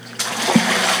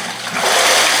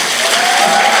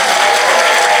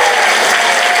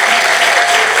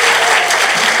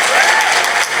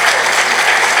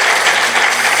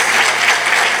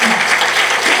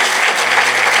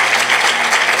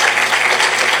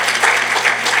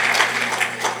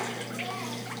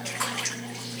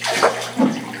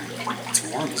 It's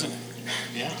warm, isn't it?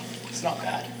 Yeah, it's not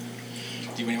bad.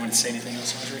 Do you want to say anything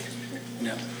else, Audrey?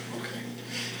 No? Okay.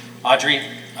 Audrey,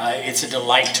 it's a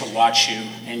delight to watch you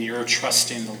and your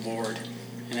trust in the Lord.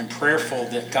 And I'm prayerful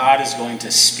that God is going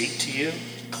to speak to you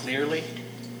clearly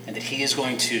and that he is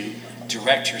going to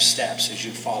direct your steps as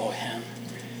you follow him.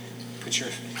 Put your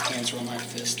hands around my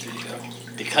fist. There you go.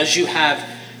 Because you have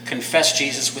confessed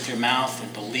Jesus with your mouth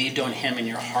and believed on him in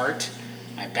your heart,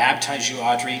 I baptize you,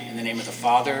 Audrey, in the name of the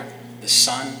Father, the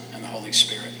Son, and the Holy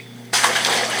Spirit.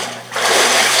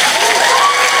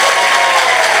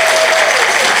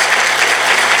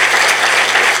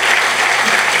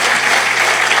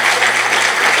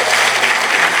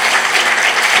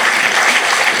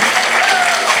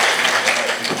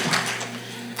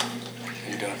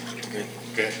 How you doing? Good.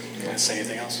 Good. You want to say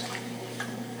anything else?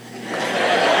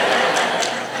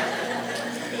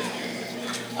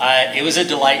 It was a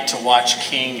delight to watch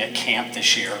King at camp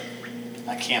this year,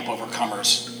 Camp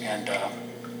Overcomers, and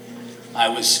I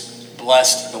was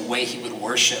blessed the way he would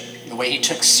worship, the way he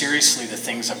took seriously the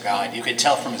things of God. You could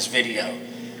tell from his video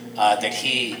that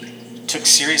he took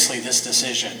seriously this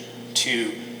decision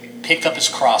to pick up his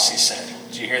cross, he said.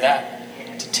 Did you hear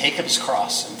that? To take up his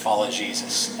cross and follow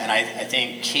Jesus. And I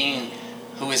think King,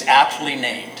 who is aptly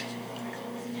named,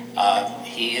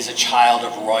 he is a child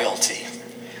of royalty.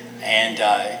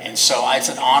 And so it's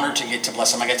an honor to get to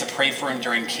bless him. I got to pray for him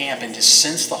during camp and just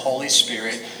sense the Holy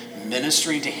Spirit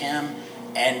ministering to him,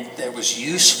 and there was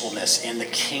usefulness in the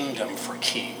kingdom for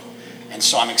King. And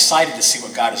so I'm excited to see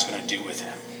what God is going to do with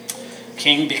him.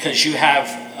 King, because you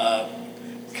have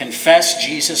confessed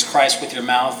Jesus Christ with your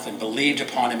mouth and believed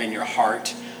upon him in your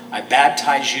heart, I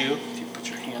baptize you. If you put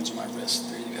your hands on my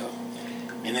wrist, there you go.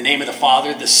 In the name of the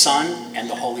Father, the Son, and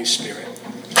the Holy Spirit.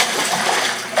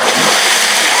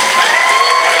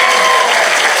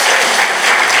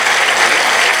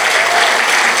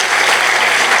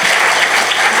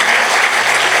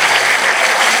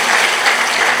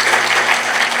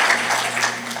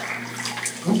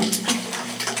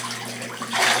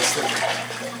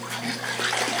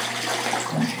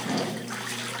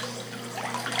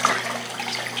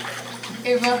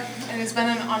 Ava, it has been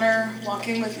an honor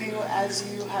walking with you as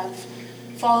you have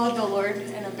followed the Lord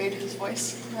and obeyed his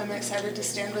voice. I'm excited to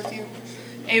stand with you.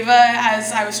 Ava,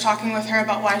 as I was talking with her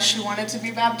about why she wanted to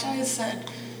be baptized, said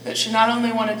that she not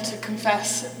only wanted to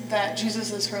confess that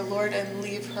Jesus is her Lord and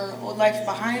leave her old life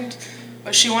behind,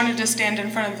 but she wanted to stand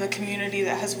in front of the community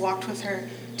that has walked with her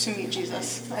to meet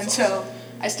Jesus. And so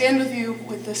I stand with you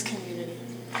with this community.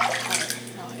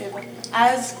 Ava,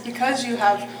 because you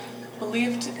have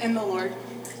believed in the Lord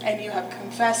and you have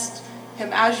confessed him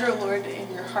as your Lord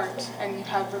in your heart and you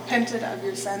have repented of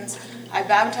your sins, I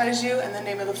baptize you in the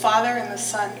name of the Father and the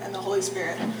Son and the Holy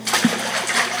Spirit.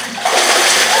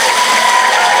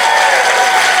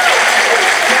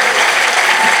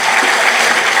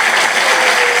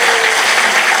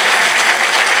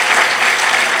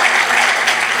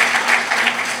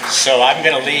 So I'm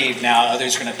going to leave now,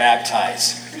 others are going to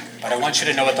baptize. But I want you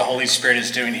to know what the Holy Spirit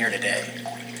is doing here today.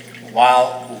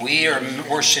 While we are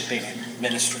worshiping in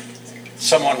ministry,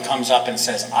 someone comes up and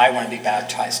says, I want to be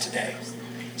baptized today.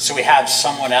 So we have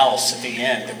someone else at the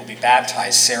end that will be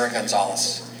baptized, Sarah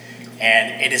Gonzalez.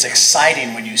 And it is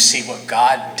exciting when you see what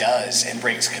God does and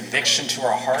brings conviction to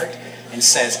our heart and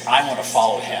says, I want to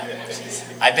follow him.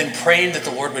 I've been praying that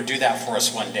the Lord would do that for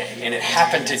us one day, and it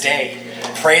happened today.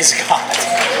 Praise God.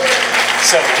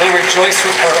 So we'll rejoice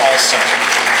with her also.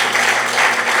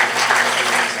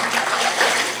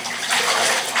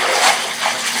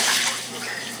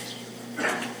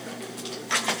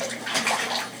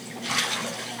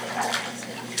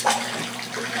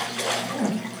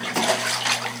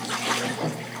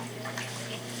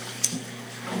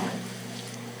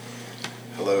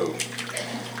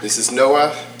 This is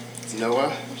Noah. It's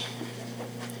Noah.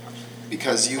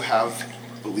 Because you have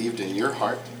believed in your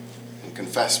heart and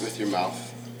confessed with your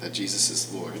mouth that Jesus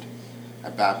is Lord, I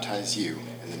baptize you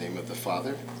in the name of the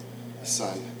Father, the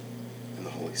Son, and the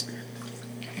Holy Spirit.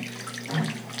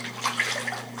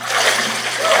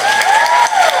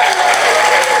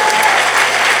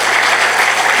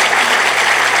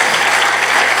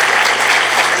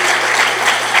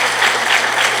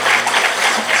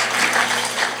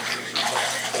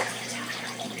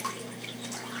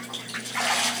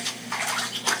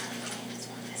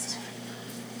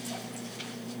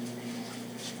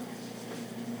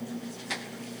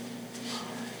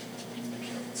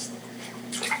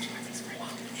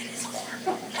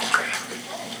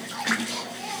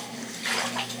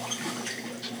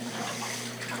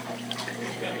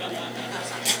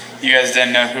 You guys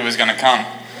didn't know who was going to come.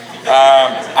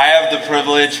 I have the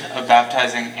privilege of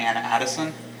baptizing Anna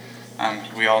Addison.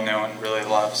 We all know and really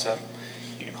love, so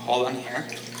you can hold on here.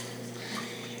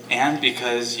 And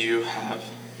because you have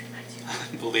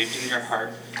believed in your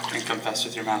heart and confessed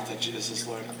with your mouth that Jesus is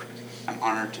Lord, I'm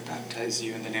honored to baptize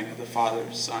you in the name of the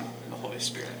Father, Son, and the Holy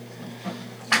Spirit.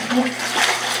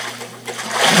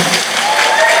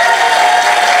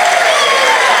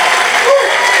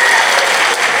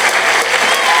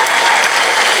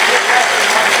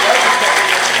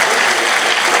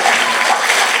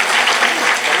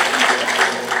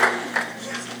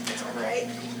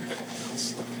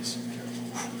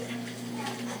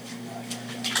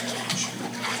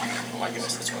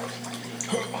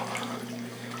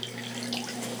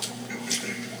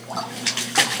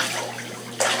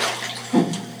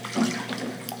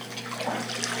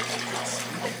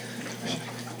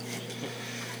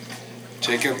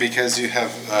 Jacob, because you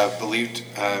have believed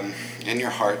in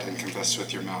your heart and confessed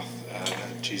with your mouth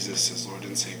that Jesus is Lord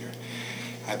and Savior,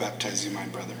 I baptize you, my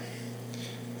brother,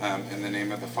 in the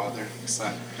name of the Father, the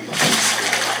Son, and the Holy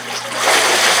Spirit.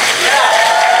 Yeah.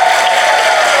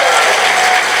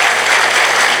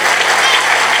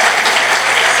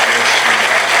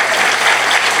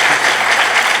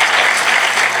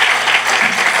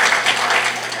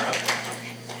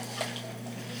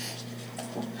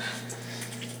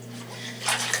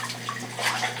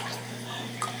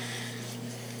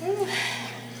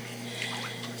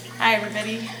 Hi,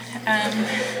 everybody.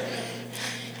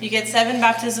 You get 7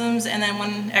 baptisms and then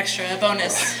 1 extra, a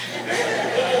bonus.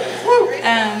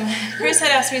 Chris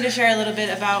had asked me to share a little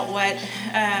bit about what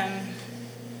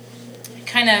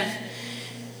kind of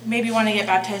made me want to get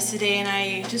baptized today, and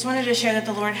I just wanted to share that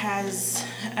the Lord has,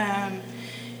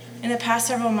 in the past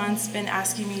several months, been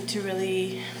asking me to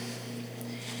really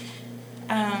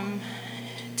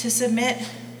to submit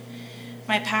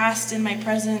my past and my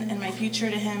present and my future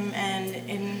to Him,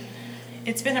 and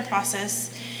it's been a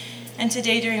process. And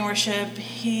today during worship,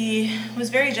 He was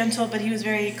very gentle, but He was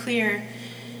very clear,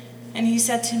 and He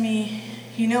said to me,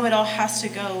 you know, it all has to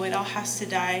go, it all has to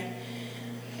die.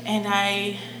 And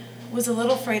I was a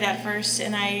little afraid at first,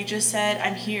 and I just said,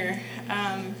 I'm here.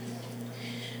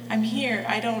 I'm here.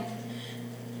 I don't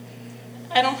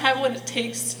have what it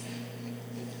takes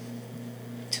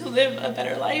to live a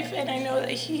better life, and I know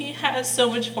that He has so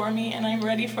much for me, and I'm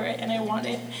ready for it, and I want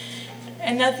it.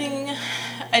 And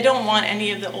I don't want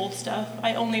any of the old stuff.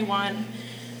 I only want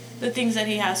the things that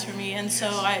He has for me. And so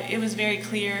it was very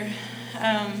clear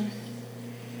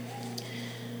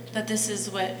that this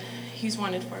is what He's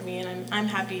wanted for me, and I'm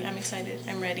happy, I'm excited,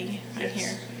 I'm ready, I'm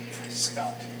here.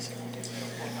 Scott.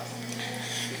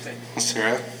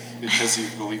 Sarah, because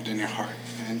you've believed in your heart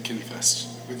and confessed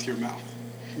with your mouth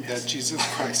that Jesus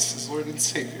Christ is Lord and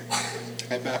Savior,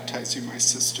 I baptize you, my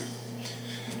sister,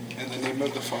 in the name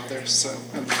of the Father, Son,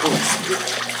 and the Holy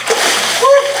Spirit.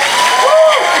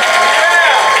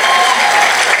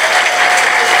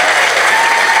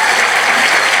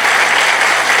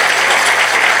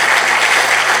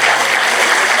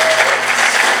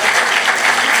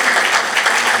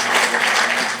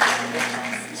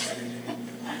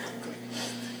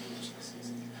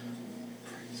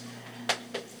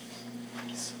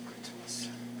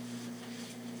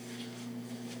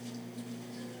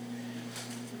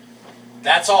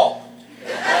 That's all.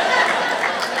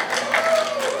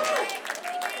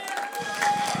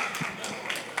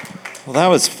 Well, that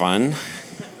was fun.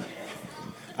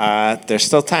 There's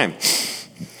still time.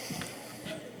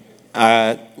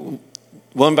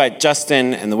 We'll invite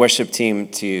Justin and the worship team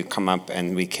to come up,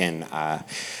 and we can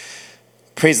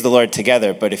praise the Lord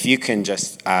together. But if you can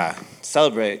just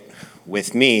celebrate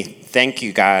with me, thank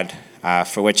you, God,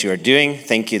 for what you are doing.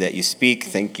 Thank you that you speak.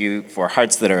 Thank you for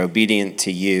hearts that are obedient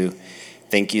to you.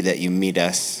 Thank you that you meet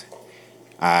us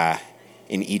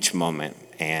in each moment.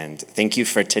 And thank you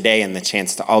for today and the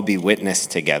chance to all be witness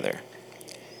together.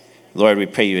 Lord, we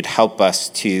pray you would help us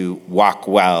to walk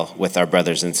well with our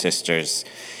brothers and sisters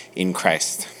in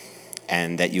Christ,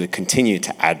 and that you would continue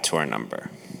to add to our number.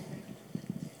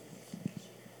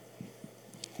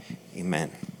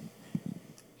 Amen.